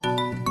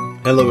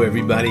Hello,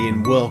 everybody,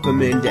 and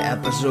welcome into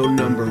episode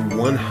number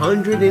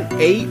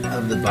 108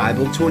 of the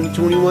Bible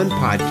 2021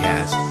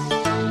 podcast.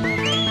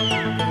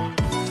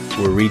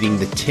 We're reading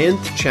the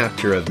 10th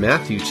chapter of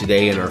Matthew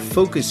today, and our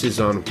focus is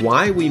on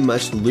why we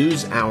must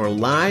lose our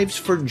lives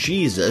for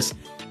Jesus,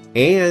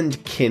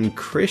 and can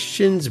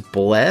Christians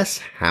bless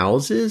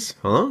houses?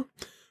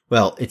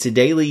 Well, it's a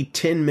daily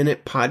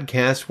 10-minute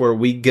podcast where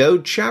we go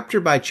chapter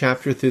by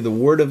chapter through the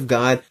Word of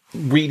God,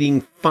 reading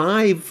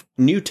 5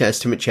 New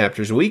Testament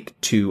chapters a week,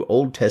 2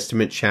 Old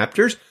Testament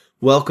chapters.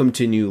 Welcome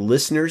to new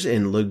listeners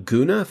in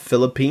Laguna,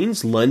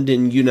 Philippines,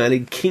 London,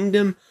 United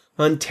Kingdom,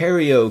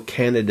 Ontario,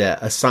 Canada,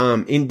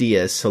 Assam,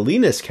 India,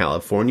 Salinas,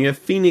 California,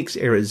 Phoenix,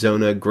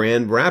 Arizona,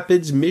 Grand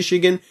Rapids,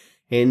 Michigan,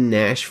 and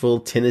Nashville,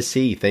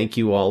 Tennessee. Thank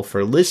you all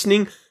for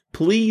listening.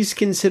 Please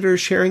consider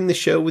sharing the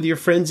show with your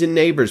friends and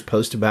neighbors.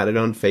 Post about it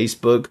on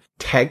Facebook,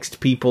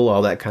 text people,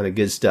 all that kind of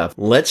good stuff.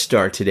 Let's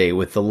start today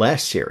with the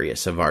less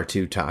serious of our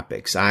 2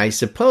 topics. I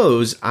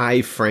suppose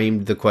I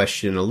framed the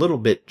question a little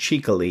bit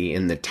cheekily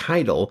in the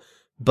title,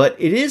 but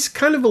it is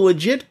kind of a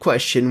legit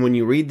question when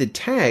you read the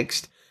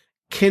text.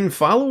 Can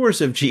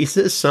followers of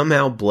Jesus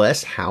somehow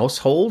bless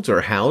households or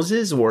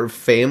houses or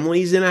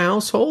families in a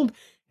household?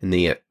 And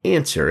the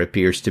answer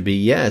appears to be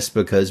yes,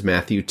 because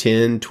Matthew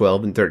 10,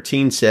 12, and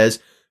 13 says,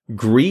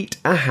 "Greet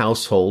a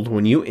household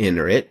when you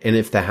enter it, and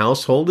if the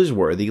household is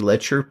worthy,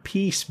 let your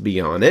peace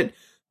be on it.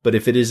 But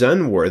if it is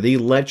unworthy,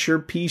 let your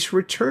peace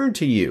return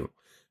to you."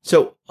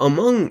 So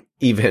among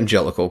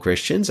evangelical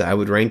Christians, I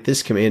would rank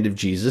this command of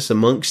Jesus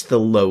amongst the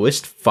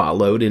lowest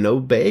followed and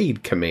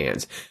obeyed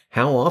commands.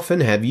 How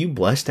often have you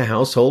blessed a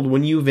household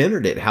when you've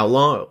entered it? How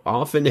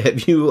often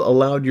have you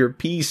allowed your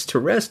peace to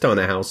rest on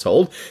a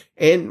household?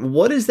 And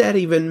what does that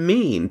even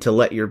mean, to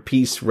let your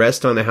peace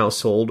rest on a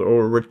household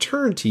or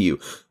return to you?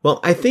 Well,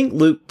 I think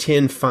Luke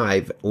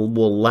 10:5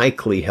 will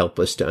likely help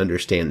us to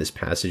understand this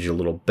passage a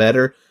little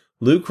better.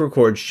 Luke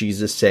records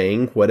Jesus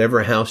saying,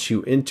 "Whatever house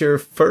you enter,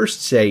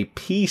 first say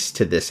peace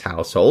to this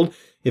household.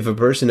 If a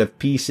person of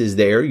peace is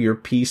there, your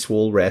peace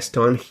will rest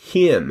on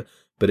him.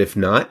 But if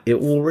not, it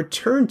will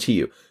return to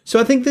you." So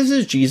I think this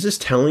is Jesus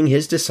telling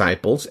his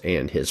disciples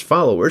and his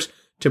followers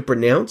to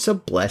pronounce a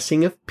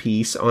blessing of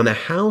peace on a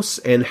house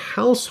and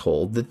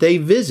household that they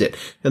visit.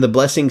 Now, the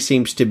blessing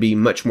seems to be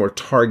much more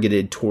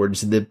targeted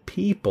towards the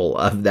people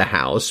of the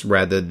house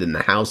rather than the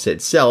house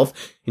itself.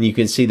 And you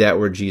can see that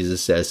where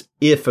Jesus says,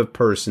 if a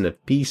person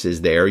of peace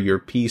is there, your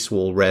peace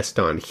will rest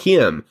on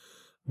him.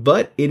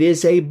 But it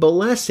is a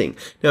blessing.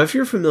 Now, if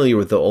you're familiar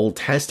with the Old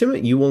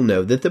Testament, you will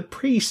know that the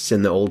priests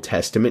in the Old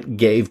Testament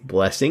gave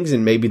blessings,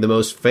 and maybe the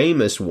most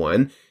famous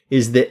one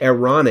is the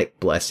Aaronic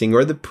blessing,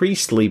 or the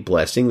priestly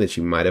blessing that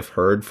you might have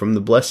heard from the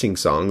blessing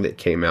song that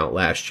came out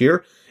last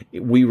year.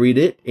 We read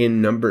it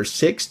in Numbers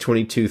 6,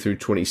 22 through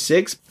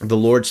 26. The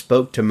Lord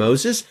spoke to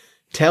Moses,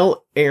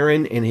 "Tell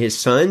Aaron and his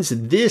sons,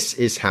 this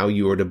is how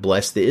you are to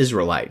bless the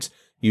Israelites.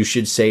 You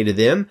should say to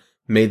them,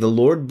 may the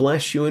Lord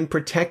bless you and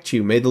protect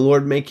you. May the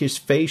Lord make his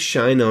face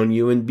shine on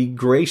you and be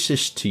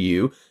gracious to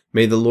you.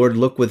 May the Lord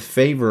look with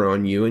favor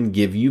on you and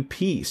give you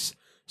peace."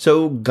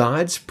 So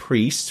God's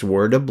priests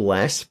were to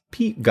bless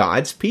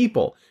God's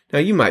people. Now,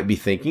 you might be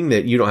thinking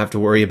that you don't have to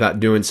worry about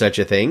doing such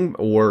a thing,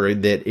 or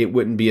that it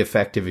wouldn't be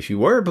effective if you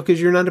were, because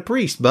you're not a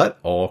priest. But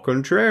au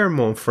contraire,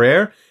 mon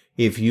frère,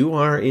 if you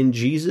are in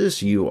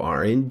Jesus, you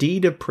are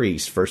indeed a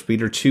priest. 1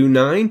 Peter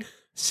 2:9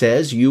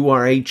 says, "You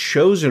are a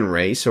chosen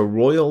race, a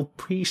royal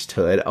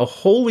priesthood, a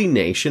holy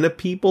nation, a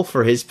people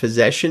for his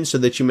possession, so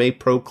that you may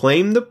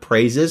proclaim the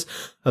praises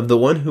of the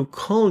one who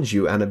called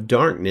you out of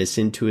darkness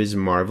into his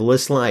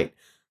marvelous light."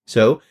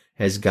 So,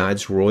 as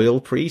God's royal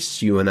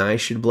priests, you and I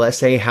should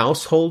bless a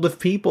household of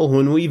people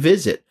when we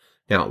visit.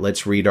 Now,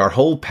 let's read our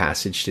whole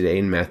passage today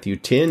in Matthew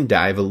 10,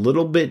 dive a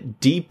little bit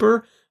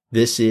deeper.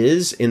 This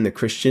is in the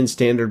Christian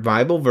Standard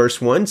Bible,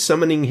 verse 1,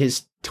 summoning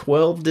his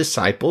 12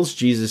 disciples,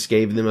 Jesus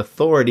gave them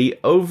authority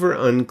over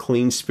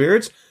unclean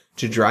spirits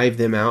to drive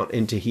them out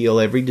and to heal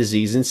every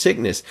disease and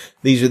sickness.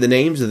 These are the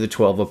names of the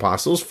 12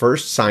 apostles.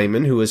 First,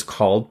 Simon, who is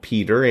called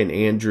Peter, and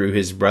Andrew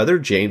his brother,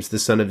 James the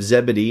son of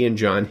Zebedee, and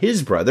John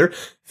his brother,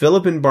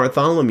 Philip and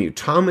Bartholomew,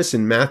 Thomas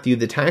and Matthew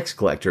the tax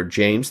collector,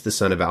 James the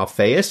son of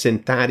Alphaeus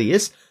and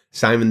Thaddeus,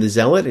 Simon the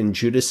zealot, and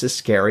Judas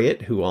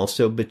Iscariot, who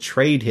also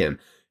betrayed him.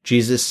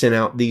 Jesus sent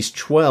out these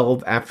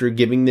 12 after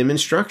giving them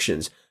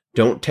instructions.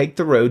 Don't take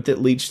the road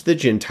that leads to the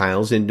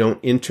Gentiles, and don't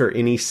enter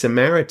any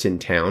Samaritan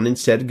town.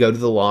 Instead, go to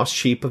the lost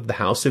sheep of the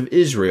house of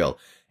Israel.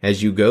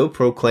 As you go,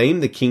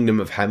 proclaim the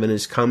kingdom of heaven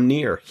has come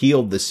near.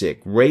 Heal the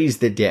sick, raise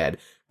the dead,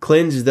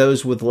 cleanse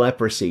those with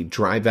leprosy,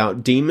 drive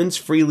out demons.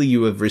 Freely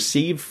you have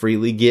received,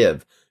 freely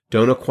give.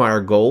 Don't acquire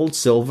gold,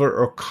 silver,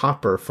 or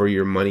copper for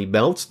your money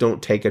belts.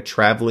 Don't take a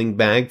traveling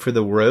bag for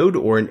the road,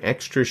 or an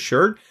extra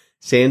shirt,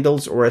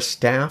 sandals, or a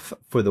staff,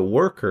 for the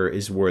worker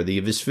is worthy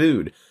of his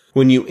food.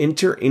 When you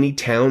enter any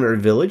town or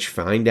village,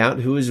 find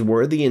out who is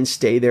worthy and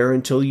stay there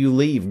until you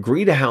leave.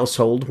 Greet a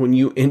household when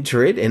you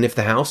enter it, and if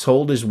the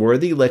household is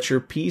worthy, let your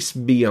peace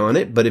be on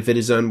it. But if it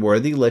is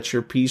unworthy, let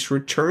your peace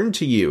return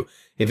to you.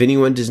 If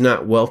anyone does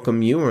not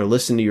welcome you or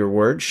listen to your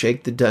words,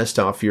 shake the dust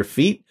off your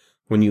feet.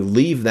 When you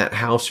leave that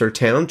house or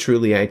town,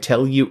 truly I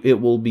tell you, it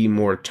will be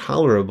more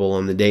tolerable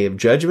on the day of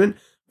judgment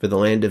for the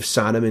land of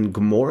Sodom and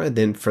Gomorrah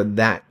than for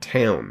that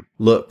town.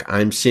 Look,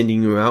 I'm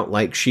sending you out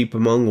like sheep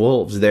among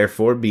wolves.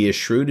 Therefore, be as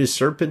shrewd as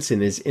serpents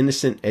and as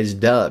innocent as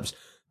doves.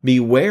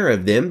 Beware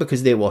of them,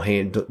 because they will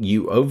hand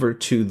you over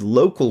to the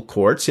local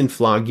courts and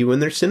flog you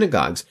in their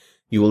synagogues.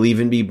 You will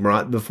even be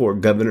brought before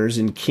governors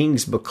and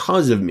kings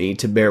because of me,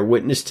 to bear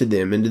witness to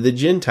them and to the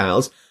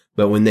Gentiles.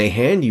 But when they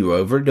hand you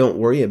over, don't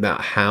worry about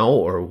how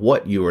or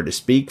what you are to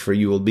speak, for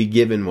you will be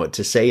given what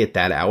to say at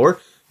that hour,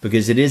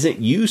 because it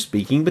isn't you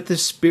speaking, but the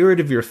Spirit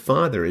of your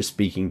Father is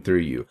speaking through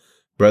you.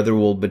 Brother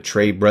will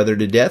betray brother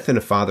to death, and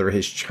a father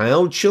his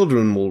child.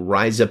 Children will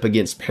rise up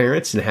against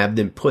parents and have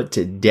them put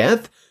to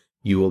death.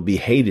 You will be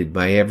hated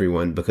by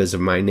everyone because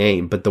of my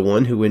name, but the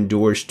one who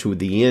endures to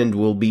the end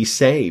will be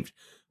saved.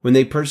 When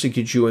they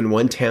persecute you in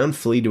one town,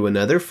 flee to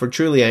another, for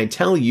truly I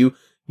tell you,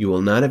 you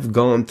will not have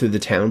gone through the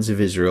towns of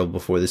Israel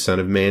before the Son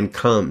of Man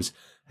comes.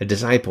 A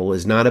disciple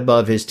is not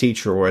above his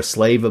teacher, or a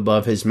slave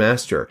above his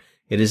master.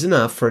 It is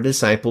enough for a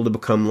disciple to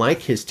become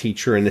like his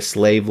teacher and a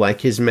slave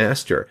like his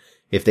master.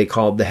 If they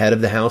called the head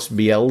of the house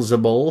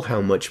Beelzebul,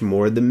 how much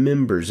more the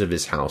members of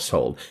his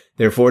household?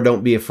 Therefore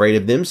don't be afraid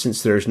of them,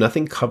 since there is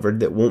nothing covered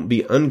that won't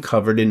be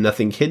uncovered, and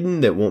nothing hidden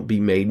that won't be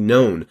made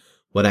known.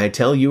 What I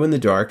tell you in the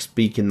dark,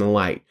 speak in the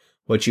light.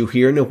 What you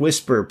hear in a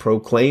whisper,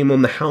 proclaim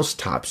on the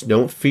housetops.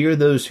 Don't fear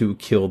those who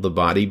kill the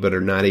body, but are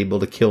not able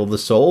to kill the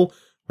soul.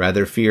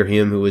 Rather fear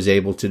him who is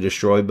able to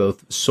destroy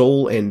both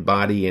soul and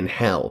body in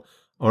hell.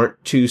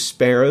 Aren't 2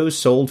 sparrows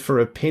sold for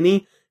a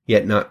penny?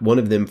 Yet not one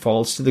of them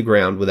falls to the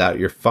ground without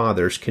your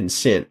Father's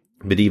consent.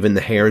 But even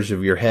the hairs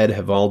of your head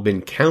have all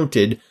been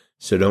counted,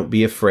 so don't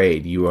be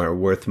afraid. You are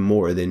worth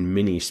more than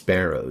many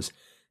sparrows.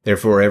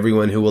 Therefore,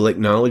 everyone who will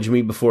acknowledge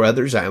me before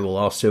others, I will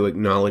also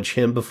acknowledge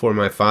him before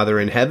my Father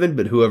in heaven.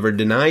 But whoever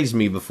denies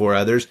me before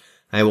others,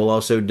 I will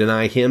also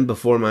deny him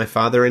before my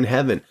Father in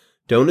heaven.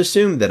 Don't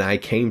assume that I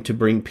came to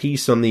bring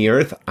peace on the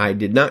earth. I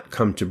did not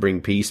come to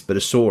bring peace, but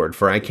a sword.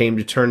 For I came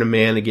to turn a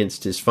man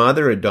against his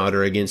father, a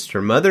daughter against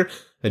her mother,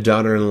 a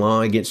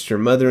daughter-in-law against her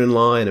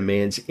mother-in-law, and a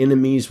man's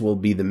enemies will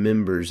be the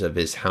members of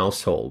his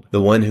household.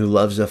 The one who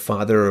loves a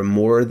father or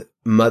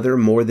mother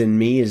more than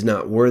me is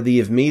not worthy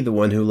of me. The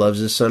one who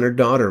loves a son or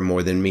daughter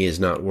more than me is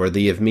not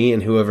worthy of me.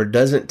 And whoever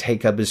doesn't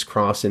take up his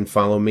cross and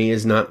follow me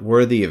is not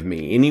worthy of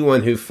me.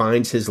 Anyone who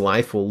finds his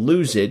life will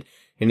lose it,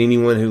 and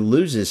anyone who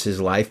loses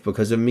his life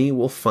because of me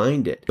will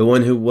find it. The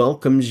one who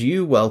welcomes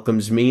you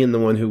welcomes me, and the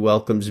one who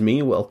welcomes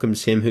me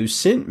welcomes him who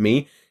sent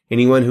me.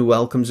 Anyone who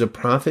welcomes a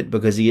prophet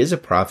because he is a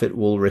prophet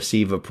will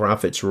receive a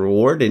prophet's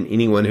reward, and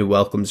anyone who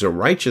welcomes a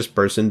righteous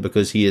person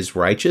because he is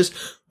righteous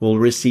will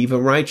receive a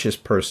righteous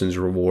person's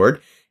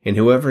reward. And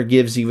whoever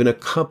gives even a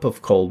cup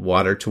of cold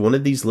water to one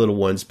of these little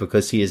ones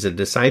because he is a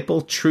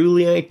disciple,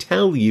 truly I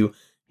tell you,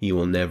 he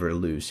will never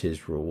lose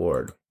his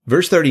reward.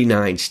 Verse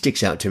 39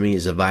 sticks out to me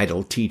as a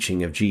vital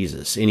teaching of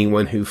Jesus.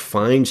 Anyone who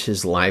finds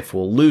his life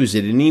will lose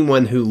it.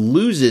 Anyone who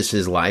loses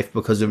his life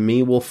because of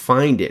me will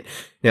find it.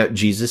 Now,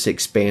 Jesus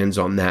expands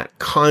on that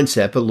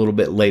concept a little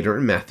bit later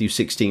in Matthew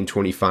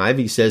 16:25.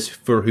 He says,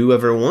 for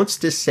whoever wants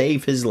to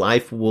save his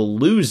life will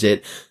lose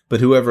it,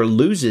 but whoever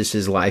loses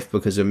his life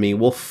because of me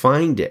will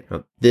find it.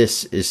 Now,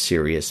 this is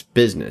serious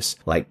business.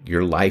 Like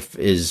your life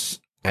is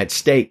at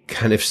stake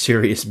kind of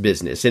serious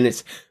business. And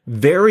it's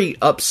very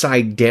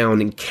upside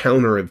down and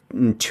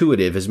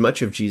counterintuitive as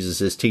much of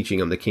Jesus'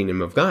 teaching on the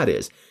kingdom of God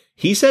is.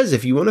 He says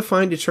if you want to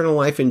find eternal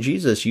life in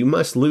Jesus, you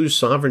must lose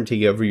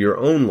sovereignty over your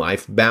own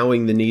life,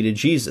 bowing the knee to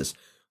Jesus.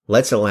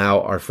 Let's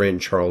allow our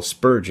friend Charles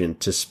Spurgeon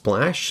to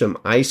splash some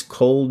ice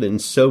cold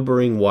and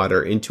sobering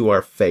water into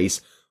our face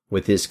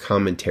with his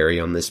commentary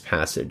on this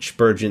passage.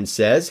 Spurgeon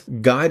says,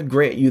 God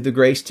grant you the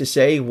grace to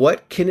say,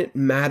 what can it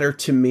matter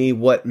to me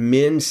what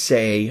men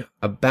say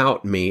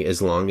about me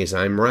as long as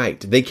I'm right?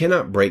 They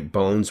cannot break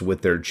bones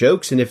with their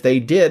jokes, and if they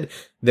did,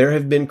 there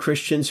have been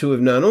Christians who have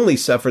not only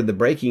suffered the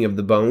breaking of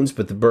the bones,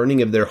 but the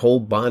burning of their whole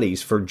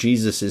bodies for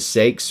Jesus'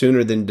 sake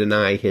sooner than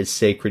deny his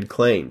sacred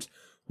claims.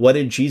 What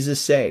did Jesus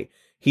say?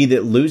 He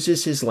that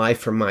loses his life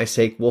for my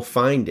sake will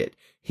find it.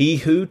 He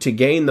who, to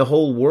gain the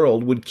whole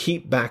world, would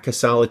keep back a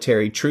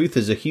solitary truth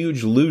is a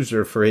huge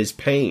loser for his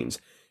pains.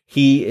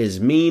 He is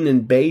mean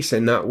and base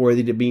and not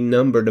worthy to be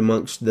numbered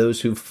amongst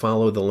those who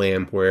follow the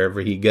Lamb wherever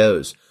he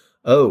goes.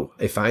 Oh,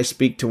 if I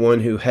speak to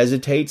one who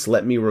hesitates,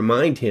 let me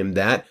remind him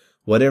that,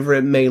 whatever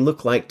it may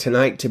look like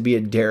tonight to be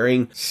a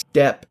daring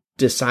step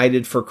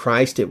decided for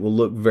Christ, it will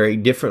look very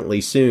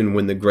differently soon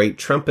when the great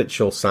trumpet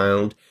shall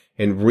sound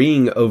and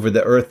ring over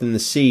the earth and the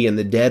sea, and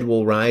the dead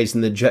will rise,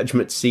 and the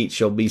judgment seat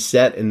shall be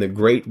set, and the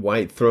great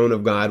white throne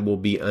of God will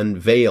be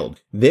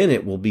unveiled. Then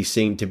it will be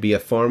seen to be a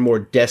far more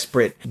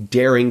desperate,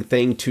 daring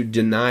thing to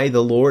deny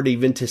the Lord,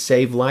 even to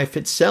save life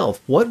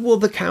itself. What will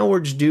the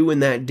cowards do in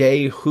that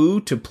day who,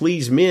 to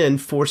please men,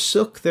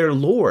 forsook their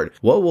Lord?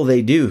 What will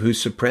they do who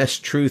suppress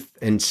truth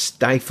and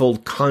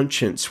stifled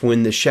conscience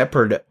when the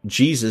shepherd,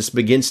 Jesus,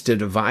 begins to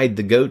divide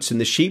the goats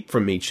and the sheep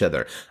from each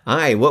other?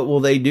 Aye, what will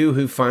they do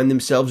who find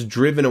themselves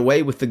driven away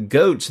away with the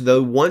goats,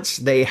 though once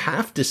they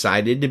half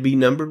decided to be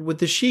numbered with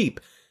the sheep.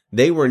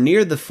 They were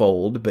near the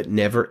fold, but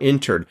never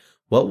entered.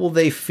 What will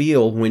they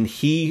feel when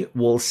he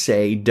will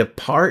say,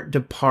 'Depart,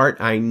 depart,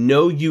 I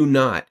know you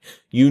not.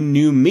 You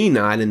knew me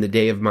not in the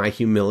day of my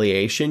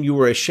humiliation. You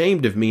were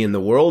ashamed of me in the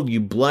world.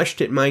 You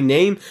blushed at my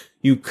name.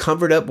 You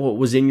covered up what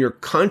was in your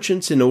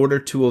conscience in order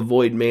to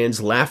avoid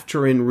man's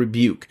laughter and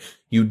rebuke.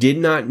 You did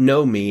not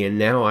know me, and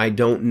now I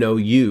don't know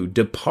you.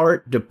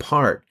 Depart,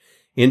 depart.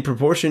 In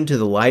proportion to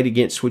the light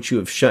against which you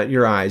have shut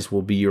your eyes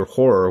will be your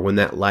horror when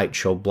that light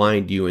shall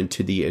blind you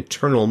into the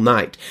eternal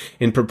night.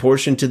 In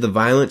proportion to the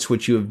violence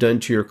which you have done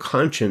to your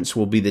conscience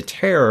will be the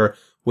terror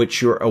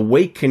which your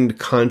awakened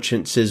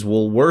consciences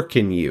will work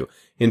in you.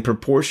 In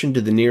proportion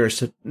to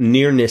the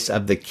nearness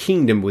of the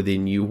kingdom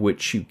within you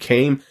which you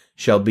came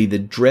shall be the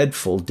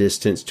dreadful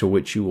distance to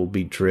which you will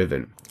be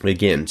driven.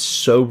 Again,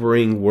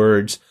 sobering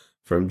words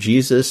from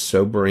Jesus,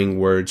 sobering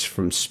words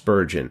from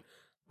Spurgeon.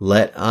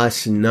 Let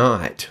us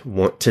not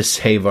want to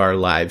save our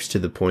lives to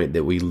the point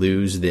that we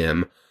lose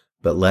them,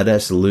 but let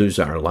us lose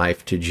our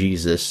life to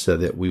Jesus so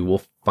that we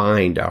will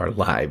find our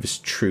lives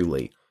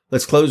truly.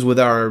 Let's close with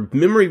our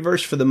memory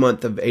verse for the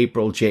month of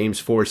April, James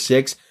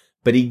 4:6.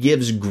 But he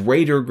gives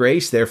greater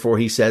grace. Therefore,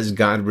 he says,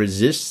 God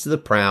resists the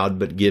proud,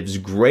 but gives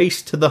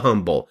grace to the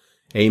humble.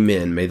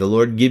 Amen. May the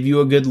Lord give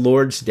you a good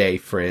Lord's Day,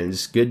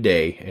 friends. Good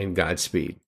day and Godspeed.